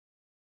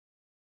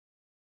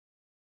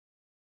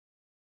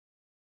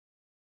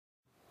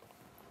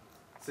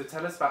So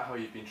tell us about how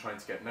you've been trying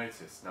to get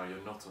noticed now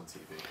you're not on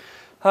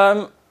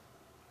TV.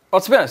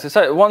 Well, to be honest,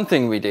 so one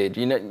thing we did,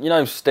 you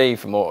know Steve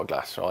from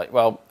Autoglass, right?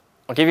 Well,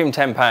 I give him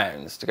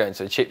 £10 to go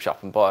into a chip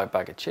shop and buy a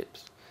bag of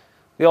chips.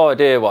 The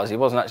idea was he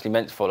wasn't actually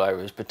meant to fall over,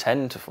 he was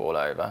pretend to fall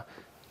over,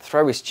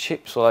 throw his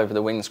chips all over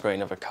the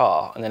windscreen of a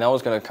car, and then I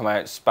was going to come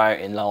out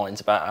spouting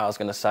lines about how I was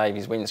going to save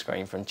his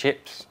windscreen from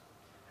chips.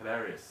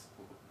 Hilarious.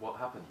 What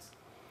happens?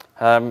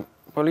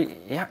 Well,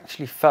 he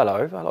actually fell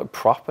over, like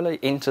properly,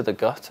 into the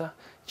gutter.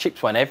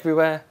 Chips went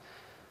everywhere.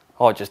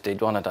 I just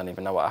did one, I don't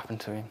even know what happened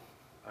to him.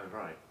 Oh,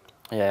 right.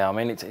 Yeah, I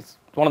mean, it's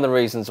one of the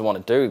reasons I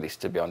want to do this,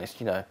 to be honest,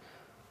 you know,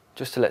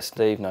 just to let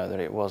Steve know that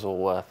it was all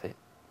worth it.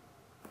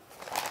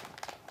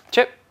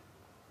 Chip.